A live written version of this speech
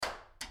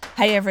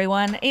Hey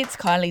everyone, it's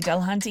Kylie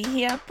Delhunty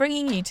here,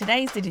 bringing you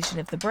today's edition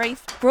of The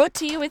Brief, brought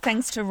to you with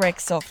thanks to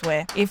Rex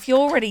Software. If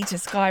you're ready to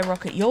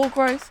skyrocket your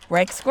growth,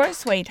 Rex Grow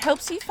Suite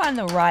helps you find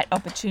the right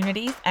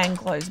opportunities and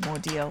close more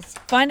deals.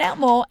 Find out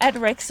more at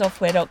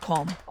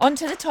rexsoftware.com. On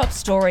to the top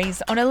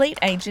stories on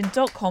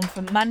eliteagent.com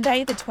for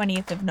Monday, the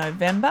 20th of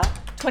November,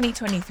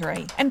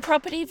 2023. And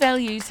property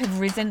values have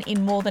risen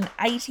in more than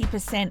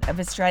 80%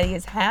 of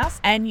Australia's house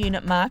and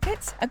unit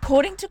markets,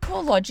 according to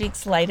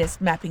CoreLogic's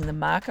latest Mapping the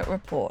Market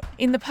report.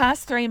 In the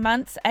past 3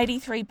 months,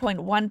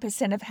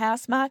 83.1% of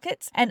house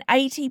markets and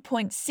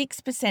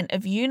 80.6%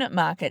 of unit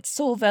markets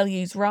saw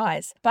values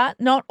rise. But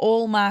not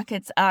all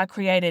markets are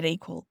created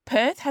equal.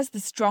 Perth has the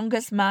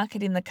strongest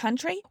market in the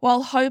country,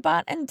 while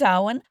Hobart and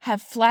Darwin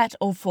have flat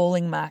or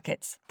falling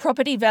markets.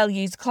 Property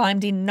values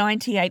climbed in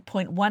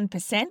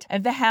 98.1%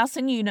 of the house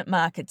and unit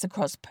markets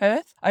across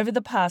Perth over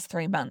the past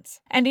 3 months.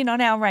 And in On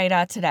Our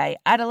Radar today,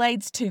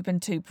 Adelaide's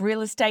TOOP+TOOP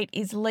real estate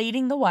is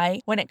leading the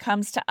way when it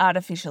comes to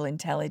artificial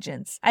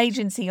intelligence.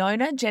 Agency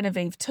owner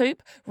Genevieve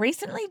TOOP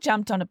recently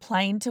jumped on a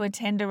plane to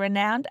attend a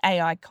renowned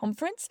AI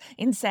conference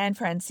in San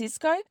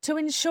Francisco to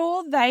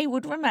ensure they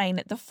would remain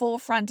at the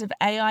forefront of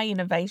AI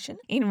innovation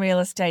in real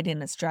estate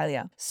in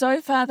Australia.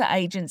 So far, the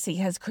agency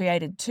has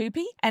created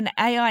Toopy, an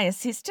AI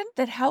assistant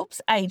that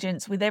helps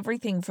agents with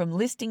everything from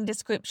listing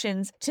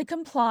descriptions to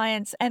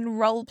compliance and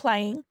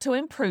role-playing to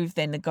improve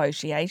their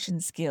negotiation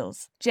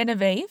skills.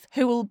 Genevieve,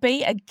 who will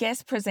be a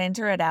guest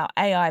presenter at our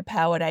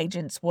AI-powered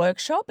agents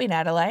workshop in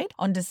Adelaide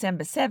on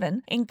December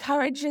 7,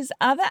 encourages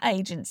other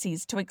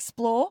agencies to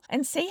explore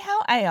and see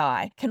how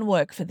AI can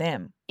work for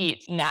them.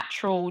 It's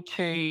natural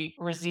to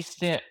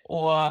resist it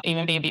or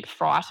even be a bit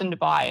frightened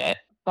by it,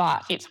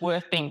 but it's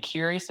worth being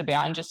curious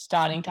about and just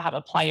starting to have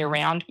a play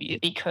around with,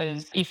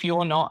 because if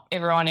you're not,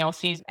 everyone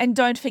else is. And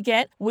don't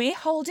forget, we're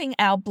holding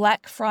our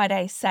Black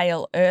Friday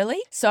sale early,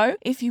 so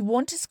if you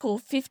want to score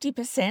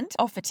 50%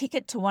 off a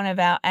ticket to one of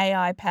our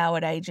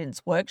AI-powered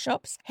agents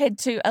workshops, head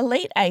to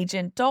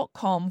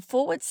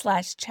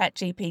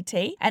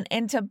eliteagent.com/chatgpt and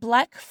enter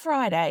Black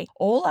Friday,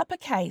 all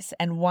uppercase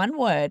and one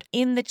word,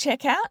 in the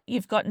checkout.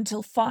 You've got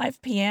until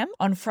 5 p.m.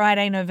 on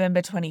Friday,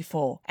 November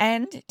 24.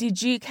 And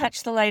did you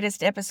catch the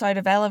latest episode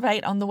of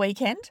Elevate on the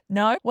weekend?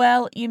 No?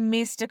 Well, you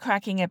missed a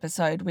cracking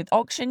episode with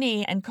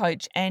auctioneer and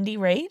coach Andy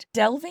Reid,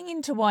 delving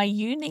into why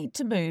you need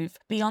to move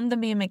beyond the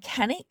mere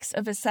mechanics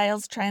of a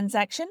sales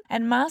transaction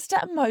and master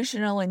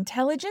emotional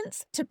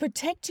intelligence to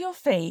protect your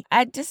fee,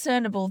 add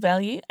discernible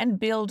value, and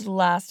build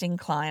lasting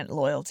client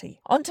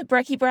loyalty. On to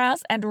Brecky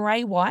Brows, and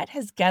Ray White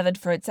has gathered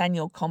for its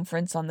annual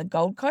conference on the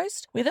Gold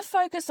Coast with a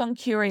focus on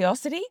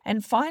curiosity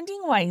and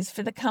finding ways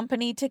for the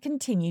company to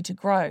continue to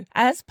grow.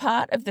 As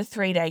part of the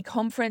 3-day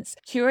conference,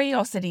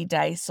 Curiosity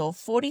Day saw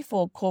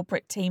 44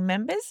 corporate team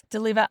members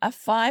deliver a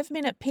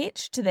 5-minute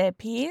pitch to their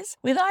peers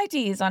with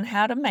ideas on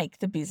how to make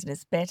the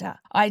business better.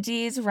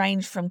 Ideas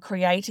range from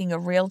creating a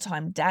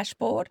real-time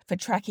dashboard for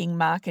tracking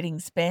marketing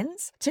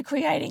spends to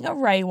creating a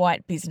Ray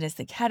White Business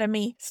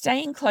Academy,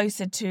 staying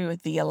closer to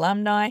the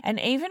alumni, and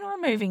even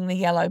removing the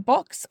yellow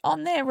box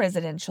on their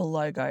residential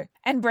logo.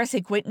 And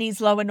BresicWhitney's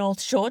Lower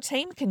North Shore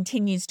team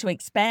continues to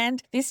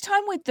expand, this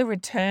time with the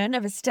return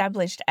of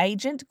established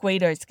agent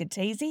Guido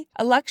Scatizzi,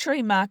 a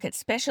luxury market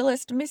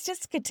specialist. Mr.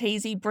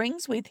 Scatizzi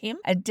brings with him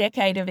a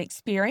decade of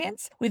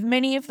experience, with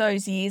many of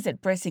those years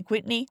at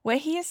BresicWhitney, where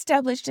he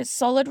established a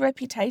solid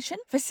reputation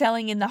for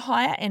selling in the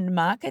higher-end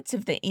markets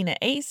of the Inner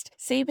East,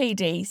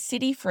 CBD,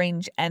 City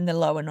Fringe, and the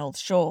Lower North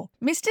Shore.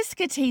 Mr.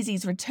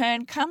 Scatizzi's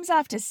return comes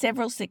after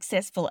several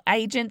successful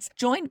agents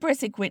joined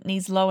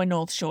BresicWhitney's Lower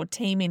North Shore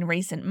team in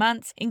recent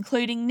months,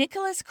 including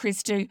Nicholas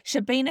Christou,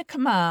 Shabina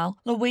Kamal,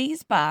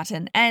 Louise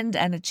Barton, and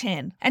Anna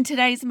Chen. And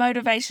today's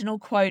motivational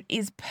quote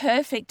is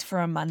perfect for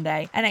a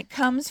Monday, and it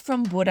comes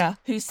from Buddha,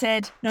 who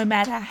said, "No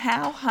matter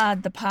how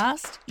hard the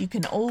past, you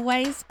can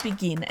always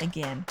begin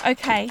again."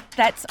 Okay,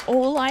 that's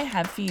all I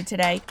have for you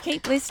today.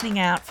 Keep listening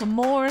out for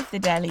more of the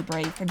Daily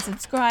Brief and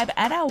subscribe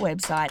at our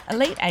website,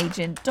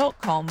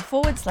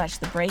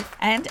 eliteagent.com/thebrief.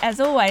 And as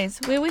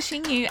always, we're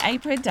wishing you a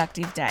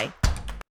productive day.